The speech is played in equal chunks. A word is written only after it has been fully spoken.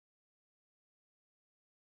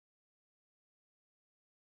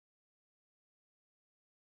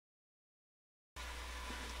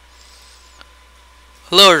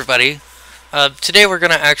Hello everybody. Today we're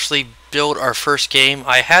going to actually build our first game.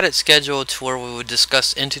 I had it scheduled to where we would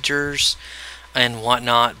discuss integers and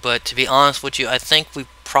whatnot, but to be honest with you, I think we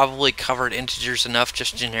probably covered integers enough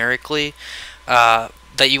just generically that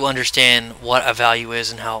you understand what a value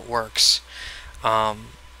is and how it works. So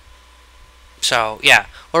yeah,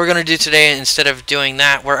 what we're going to do today, instead of doing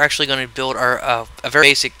that, we're actually going to build our a very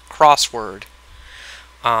basic crossword.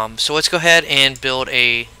 So let's go ahead and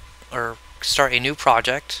start a new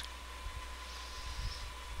project.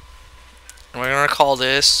 And we're going to call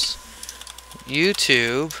this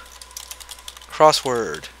YouTube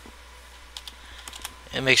Crossword.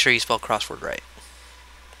 And make sure you spell crossword right.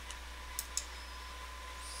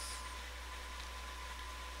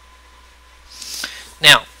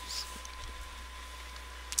 Now,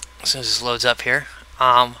 as soon as this loads up here,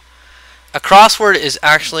 a crossword is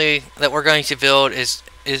actually that we're going to build is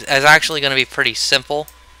actually going to be pretty simple.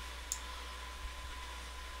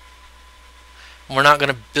 We're not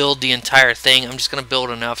going to build the entire thing. I'm just going to build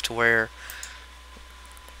enough to where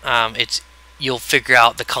you'll figure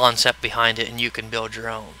out the concept behind it and you can build your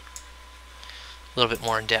own a little bit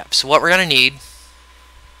more in depth. So what we're going to need,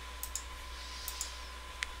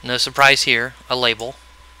 no surprise here, a label.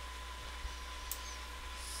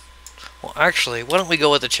 Well, actually, why don't we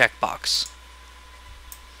go with a checkbox?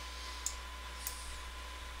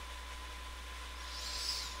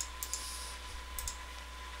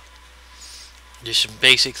 Do some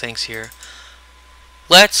basic things here.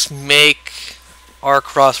 Let's make our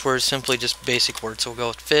crossword simply just basic words. So we'll go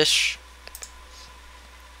with fish.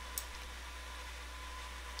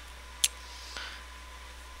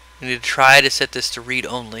 We need to try to set this to read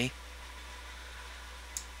only,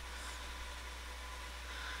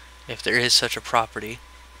 if there is such a property.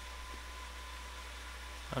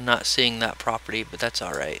 I'm not seeing that property, but that's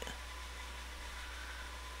alright.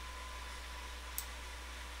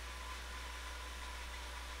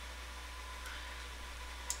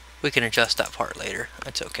 We can adjust that part later.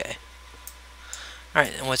 That's okay.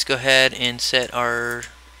 Alright, and let's go ahead and set our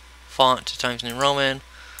font to Times New Roman.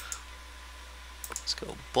 Let's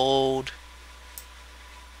go bold.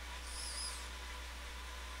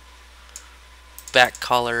 Back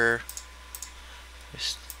color.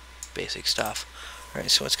 Just basic stuff.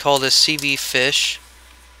 Alright, so let's call this CV Fish.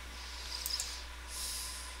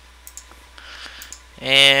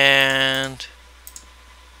 And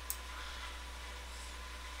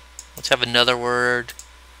let's have another word.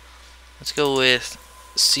 Let's go with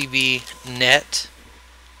CB Net.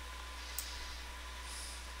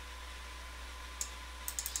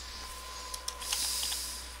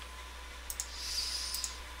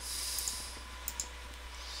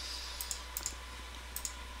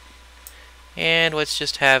 And let's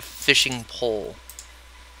just have fishing pole.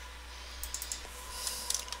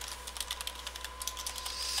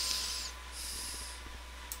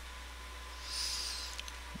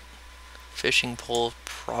 Fishing pole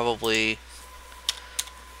probably.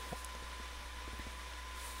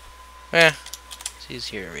 It's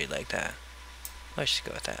easier to read like that. Let's just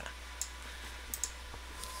go with that.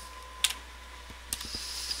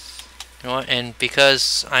 You know what? And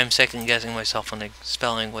because I'm second guessing myself on the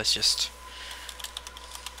spelling, let's just.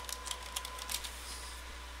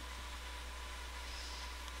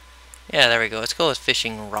 Yeah, there we go. Let's go with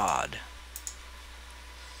fishing rod.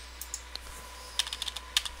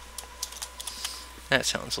 That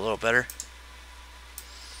sounds a little better.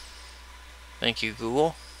 Thank you,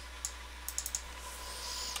 Google.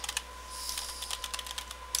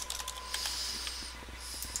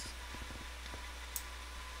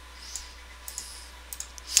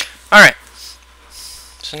 Alright.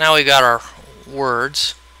 So now we got our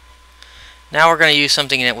words. Now we're going to use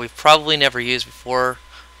something that we've probably never used before.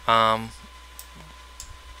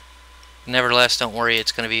 Nevertheless, don't worry,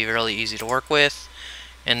 it's going to be really easy to work with,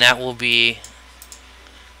 and that will be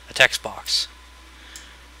a text box.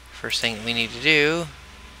 First thing that we need to do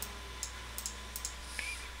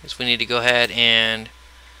is we need to go ahead and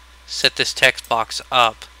set this text box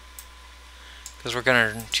up, because we're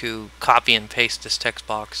going to copy and paste this text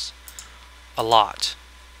box a lot.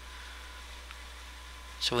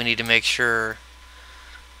 So we need to make sure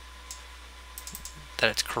that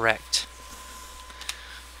it's correct.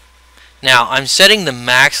 Now, I'm setting the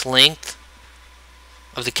max length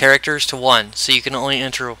of the characters to 1, so you can only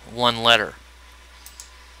enter one letter.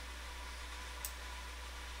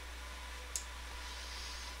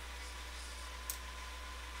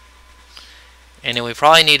 And then we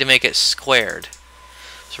probably need to make it squared.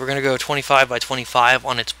 So we're going to go 25 by 25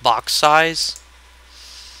 on its box size.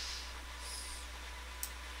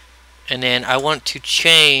 And then I want to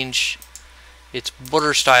change its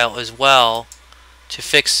border style as well to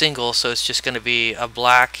fix single, so it's just going to be a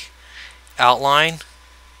black outline,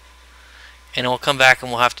 and we'll come back and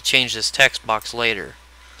we'll have to change this text box later,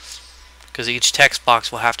 because each text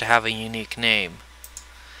box will have to have a unique name.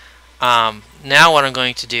 Now what I'm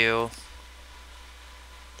going to do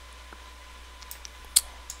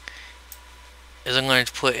is I'm going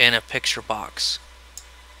to put in a picture box.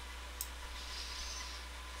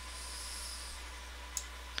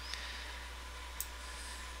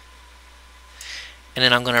 And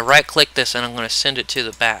then I'm going to right click this and I'm going to send it to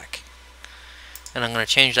the back. And I'm going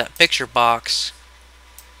to change that picture box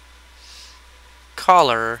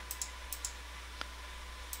color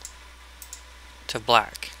to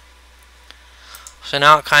black. So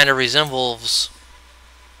now it kind of resembles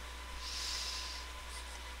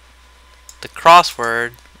the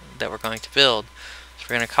crossword that we're going to build. So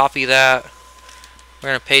we're going to copy that. We're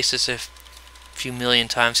going to paste this a few million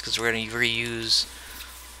times because we're going to reuse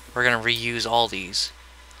all these.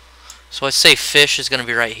 So let's say fish is going to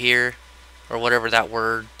be right here, or whatever that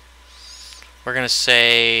word. We're going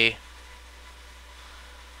to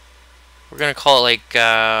call it like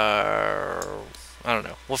I don't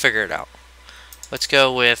know. We'll figure it out. Let's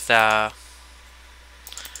go with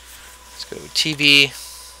TV.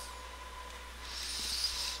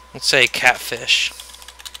 Let's say catfish.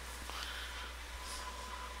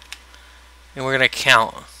 And we're going to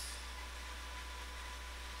count.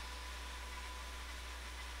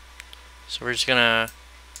 So we're just going to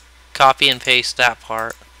copy and paste that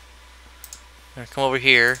part. I'm going to come over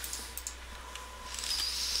here.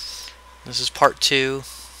 This is part 2.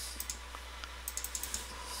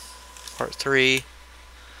 Part 3.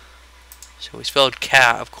 So we spelled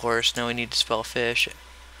cat, of course. Now we need to spell fish.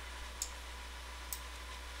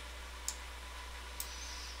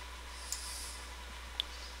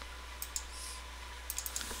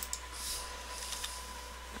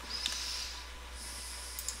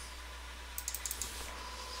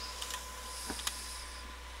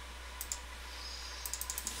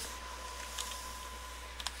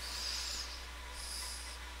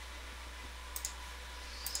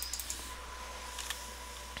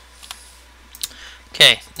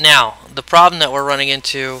 Okay, now the problem that we're running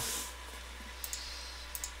into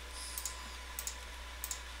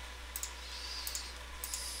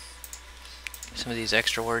some of these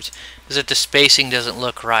extra words is that the spacing doesn't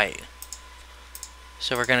look right.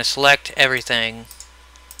 So we're going to select everything,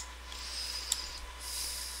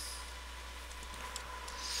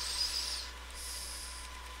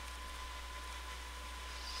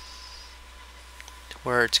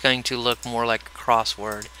 where it's going to look more like a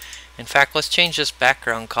crossword. In fact, let's change this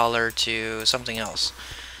background color to something else.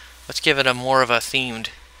 Let's give it more of a themed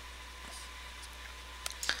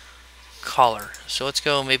color. So let's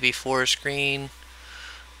go maybe forest green.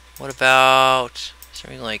 What about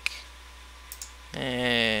something like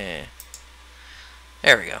there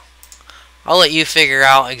we go. I'll let you figure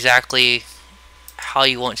out exactly how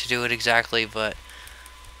you want to do it exactly, but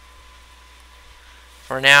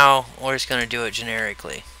for now we're just going to do it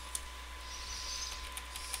generically.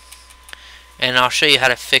 And I'll show you how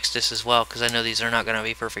to fix this as well, because I know these are not going to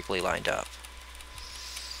be perfectly lined up.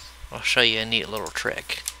 I'll show you a neat little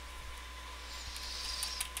trick.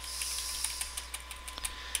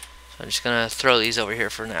 So I'm just going to throw these over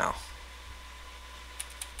here for now.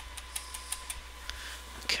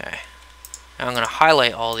 Okay. Now I'm going to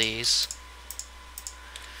highlight all these.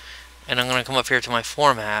 And I'm going to come up here to my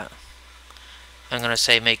format. I'm going to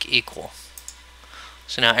say make equal.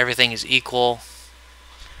 So now everything is equal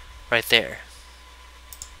right there.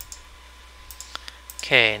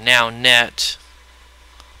 Okay, now net.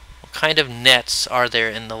 What kind of nets are there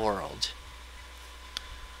in the world?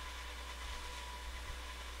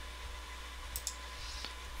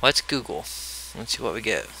 Let's Google. Let's see what we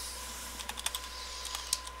get.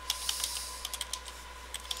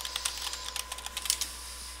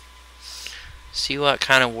 See what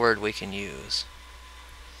kind of word we can use.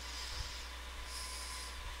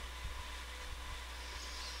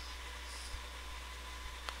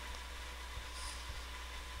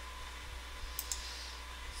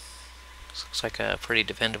 Looks like a pretty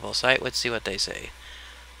dependable site. Let's see what they say.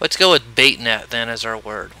 Let's go with baitnet then as our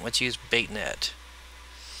word. Let's use baitnet.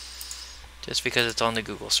 Just because it's on the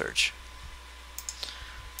Google search.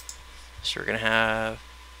 So we're going to have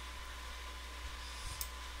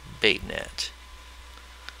baitnet.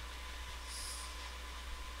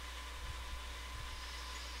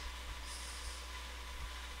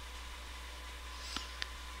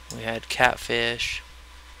 We had catfish.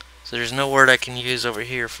 So there's no word I can use over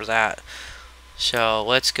here for that. So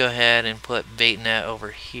let's go ahead and put baitnet over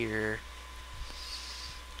here.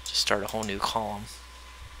 Just start a whole new column.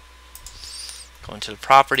 Go into the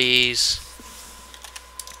properties.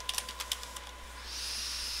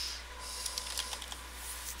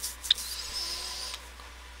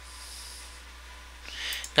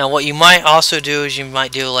 Now what you might also do is you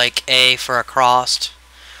might do like A for across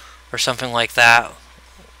or something like that,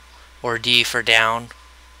 or D for down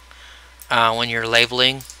when you're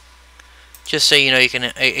labeling, just so you know it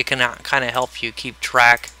can kind of help you keep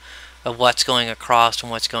track of what's going across and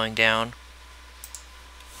what's going down.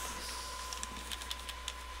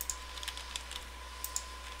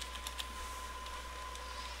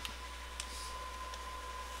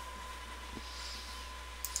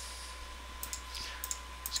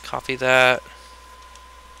 Let's copy that.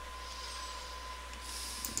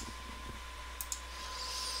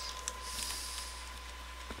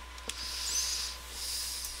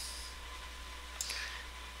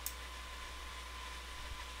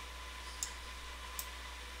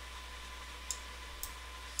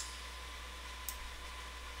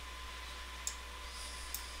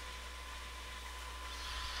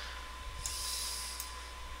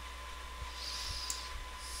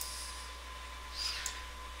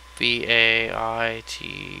 B-A-I-T-N-E.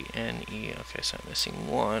 Okay, so I'm missing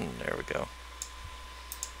one. There we go.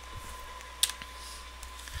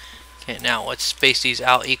 Okay, now let's space these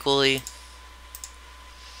out equally.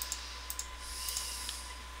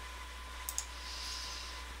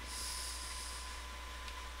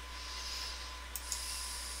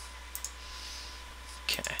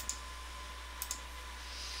 Okay.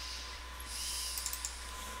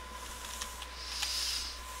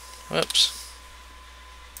 Whoops.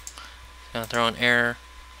 Gonna throw an error.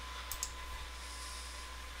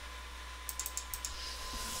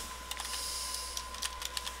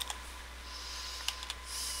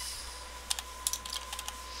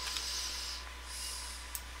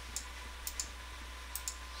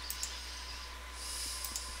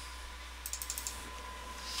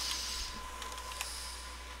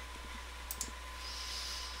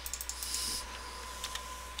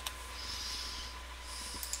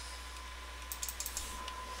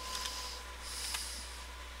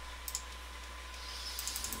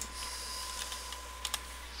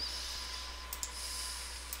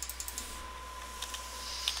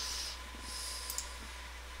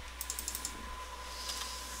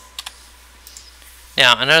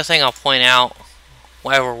 Now, another thing I'll point out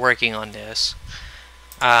while we're working on this,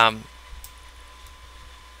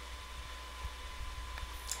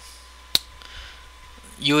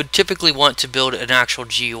 you would typically want to build an actual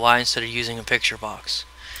GUI instead of using a picture box.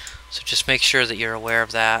 So just make sure that you're aware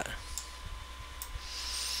of that.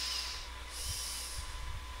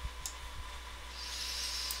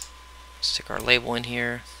 Stick our label in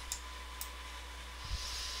here.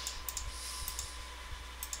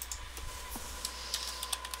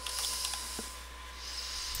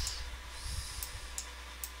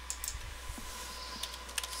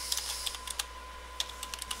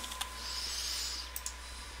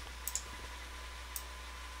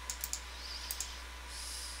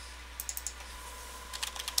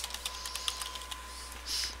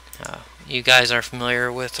 You guys are familiar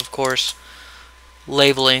with, of course,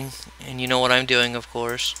 labeling, and you know what I'm doing, of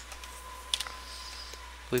course.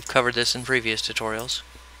 We've covered this in previous tutorials.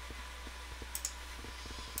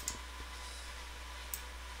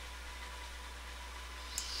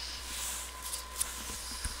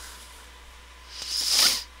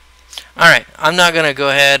 Alright, I'm not going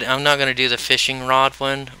to do the fishing rod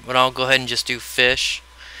one, but I'll go ahead and just do fish,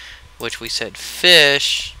 which we said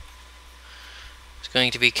fish is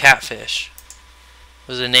going to be catfish.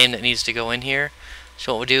 This is the name that needs to go in here.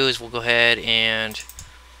 So what we'll do is we'll go ahead and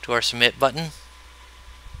do our submit button.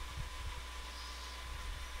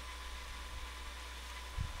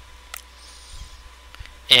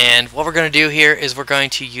 And what we're going to do here is we're going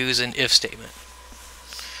to use an if statement.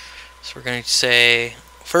 So we're going to say,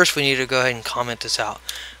 first we need to go ahead and comment this out.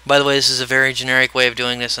 By the way, this is a very generic way of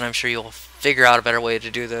doing this, and I'm sure you'll figure out a better way to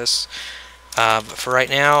do this. But for right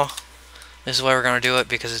now, this is why we're going to do it,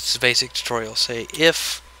 because it's a basic tutorial. Say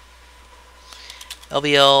if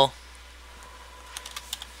LBL,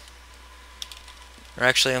 or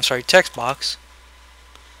actually, I'm sorry, text box,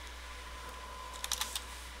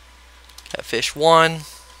 catfish 1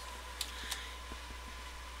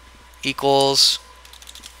 equals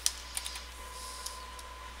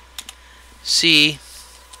C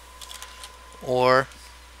or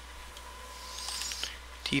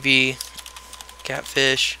TV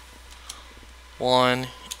catfish 1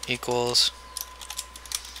 equals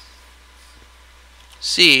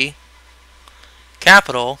C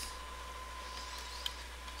capital,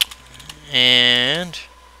 and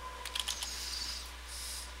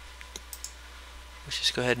let's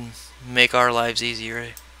just go ahead and make our lives easier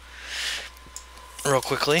real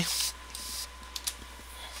quickly.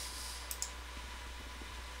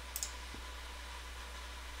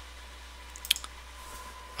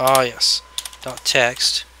 Ah, yes. Dot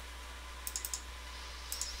text.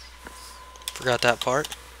 Forgot that part.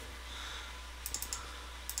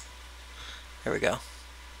 There we go.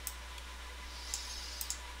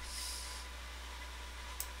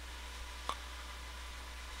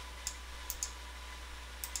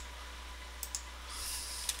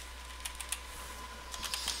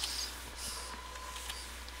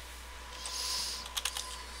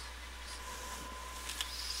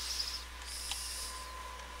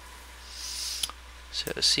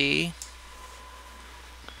 So C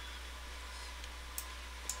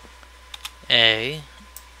A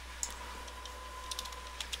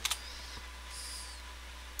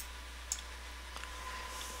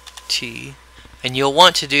T, and you'll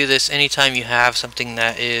want to do this anytime you have something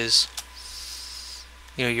that is,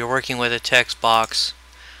 you know, you're working with a text box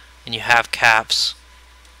and you have caps,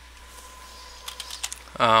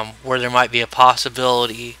 where there might be a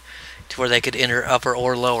possibility to where they could enter upper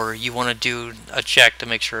or lower. You want to do a check to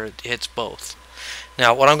make sure it hits both.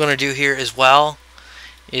 Now what I'm going to do here as well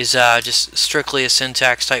is just strictly a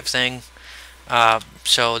syntax type thing,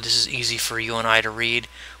 so this is easy for you and I to read.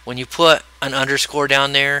 When you put an underscore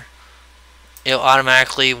down there, it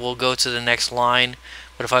automatically will go to the next line,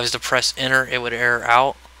 but if I was to press enter, it would error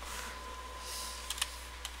out.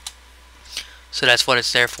 So that's what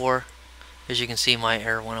it's there for. As you can see, my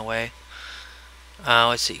error went away.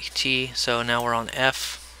 Let's see, T, so now we're on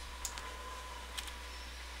F.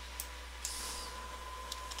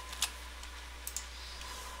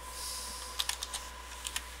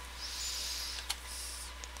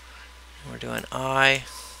 We're doing I.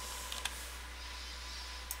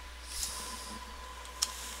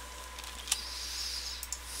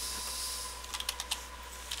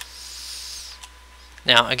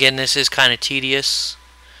 Now again, this is kind of tedious,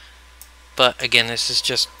 but again, this is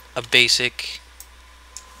just a basic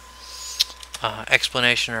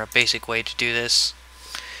explanation or a basic way to do this.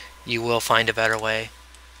 You will find a better way,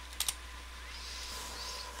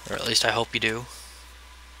 or at least I hope you do.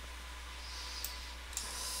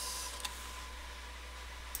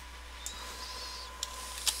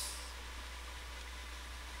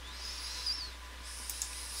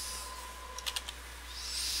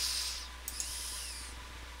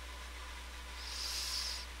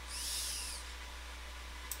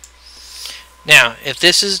 Now, if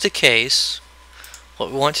this is the case,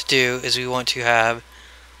 what we want to do is we want to have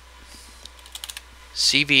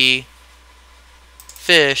CB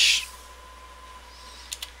fish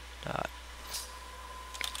dot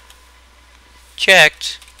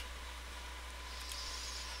checked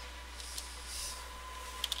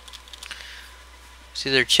it's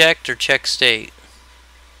either checked or check state.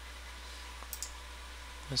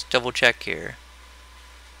 Let's double check here.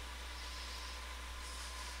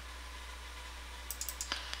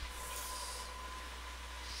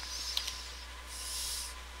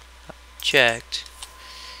 Checked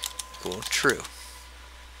equal true.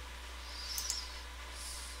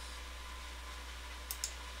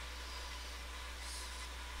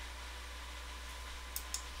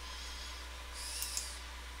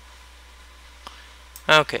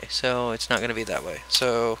 Okay, so it's not going to be that way.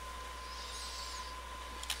 So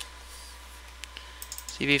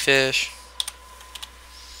CB fish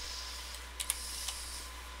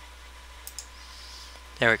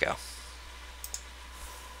there we go.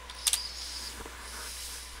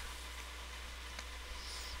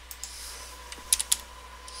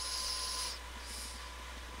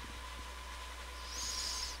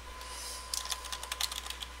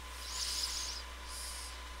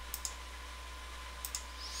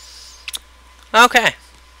 Okay.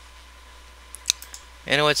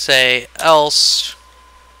 And it would say else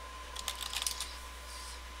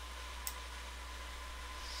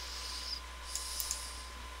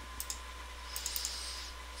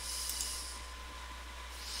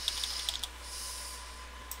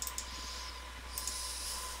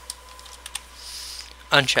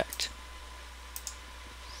unchecked.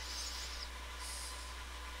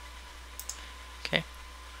 Okay.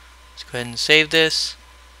 Let's go ahead and save this.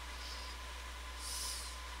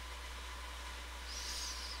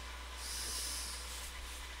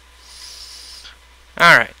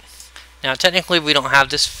 Alright, now technically we don't have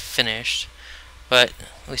this finished, but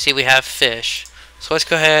we see we have fish. So let's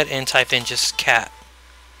go ahead and type in just cat.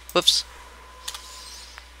 Whoops.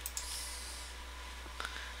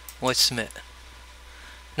 Let's submit.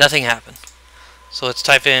 Nothing happened. So let's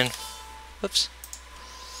type in, whoops.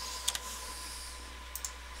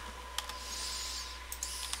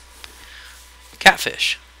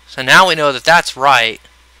 catfish. So now we know that that's right.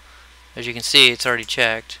 As you can see, it's already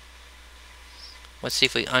checked. Let's see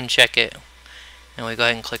if we uncheck it and we go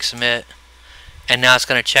ahead and click submit, and now it's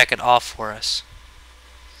going to check it off for us.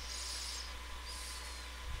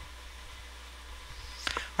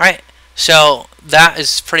 Alright, so that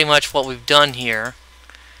is pretty much what we've done here,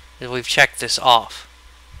 is we've checked this off.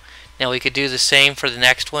 Now we could do the same for the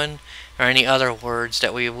next one, or any other words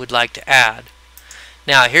that we would like to add.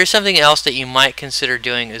 Now here's something else that you might consider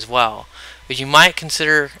doing as well, is you might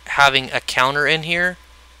consider having a counter in here,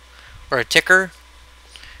 or a ticker,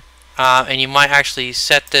 and you might actually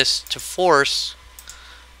set this to force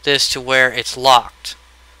this to where it's locked,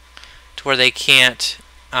 to where they can't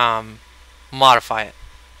modify it.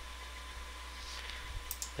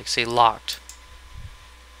 Like say locked.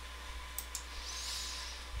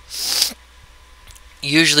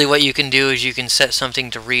 Usually what you can do is you can set something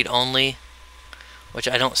to read only, which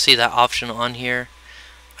I don't see that option on here,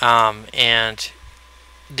 and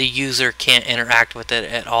the user can't interact with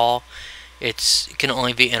it at all. It can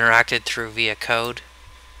only be interacted through via code.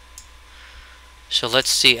 So let's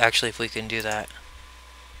see actually if we can do that.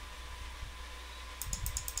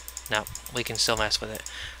 No, we can still mess with it.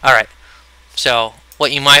 Alright, so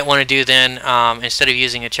what you might want to do then, instead of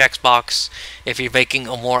using a checkbox, if you're making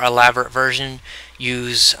a more elaborate version,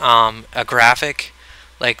 use a graphic,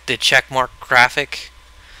 like the checkmark graphic,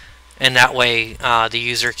 and that way the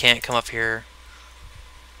user can't come up here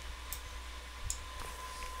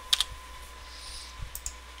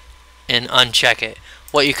and uncheck it.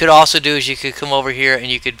 What you could also do is you could come over here and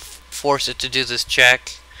you could force it to do this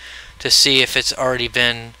check to see if it's already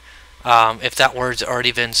been, if that word's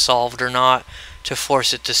already been solved or not, to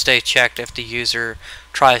force it to stay checked if the user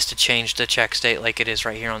tries to change the check state like it is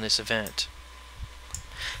right here on this event.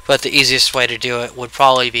 But the easiest way to do it would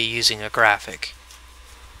probably be using a graphic.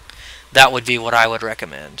 That would be what I would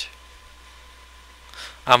recommend.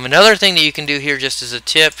 Another thing that you can do here, just as a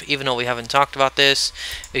tip, even though we haven't talked about this,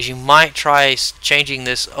 is you might try changing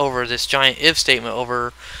this over, this giant if statement,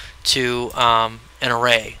 over to an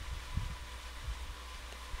array.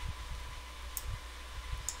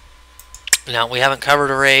 Now, we haven't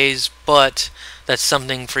covered arrays, but that's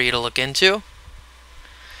something for you to look into,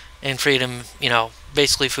 and for you to, you know,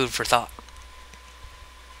 basically food for thought.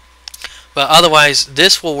 But otherwise,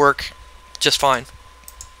 this will work just fine.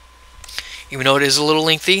 Even though it is a little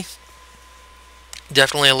lengthy,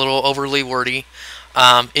 definitely a little overly wordy,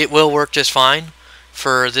 it will work just fine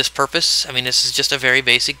for this purpose. I mean, this is just a very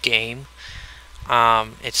basic game.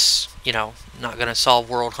 It's, you know, not going to solve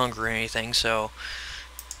world hunger or anything, so,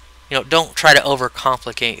 you know, don't try to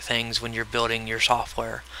overcomplicate things when you're building your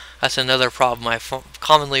software. That's another problem I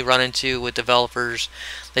commonly run into with developers.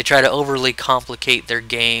 They try to overly complicate their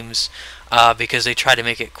games because they try to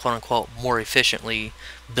make it quote-unquote more efficiently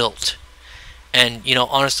built. And, you know,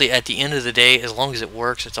 honestly, at the end of the day, as long as it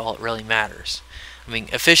works, it's all that really matters. I mean,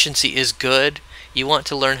 efficiency is good. You want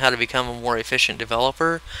to learn how to become a more efficient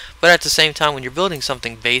developer, but at the same time, when you're building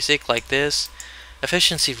something basic like this,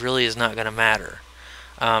 efficiency really is not going to matter.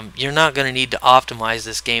 You're not going to need to optimize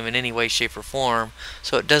this game in any way, shape, or form,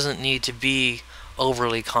 so it doesn't need to be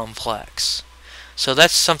overly complex. So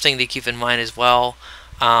that's something to keep in mind as well.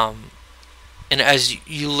 And as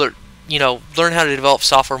you learn how to develop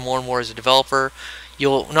software more and more as a developer,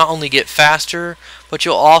 you'll not only get faster, but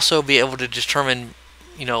you'll also be able to determine,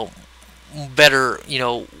 you know, better, you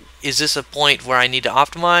know, is this a point where I need to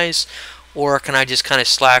optimize, or can I just kind of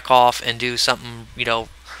slack off and do something, you know,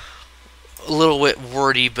 a little bit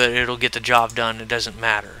wordy, but it'll get the job done. It doesn't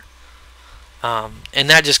matter. And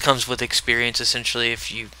that just comes with experience, essentially,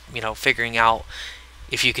 if you know, figuring out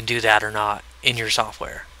if you can do that or not in your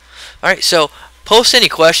software. Alright, so post any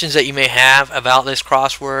questions that you may have about this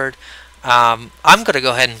crossword. I'm going to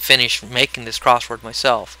go ahead and finish making this crossword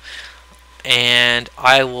myself, and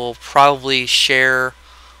I will probably share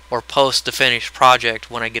or post the finished project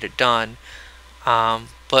when I get it done.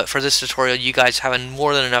 But for this tutorial, you guys have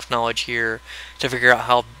more than enough knowledge here to figure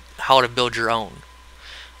out how to build your own.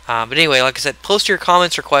 But anyway, like I said, post your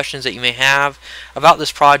comments or questions that you may have about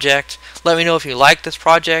this project. Let me know if you liked this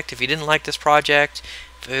project, if you didn't like this project,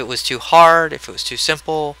 if it was too hard, if it was too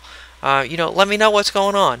simple. You know, let me know what's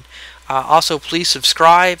going on. Also, please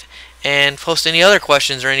subscribe and post any other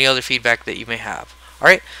questions or any other feedback that you may have.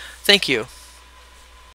 Alright, thank you.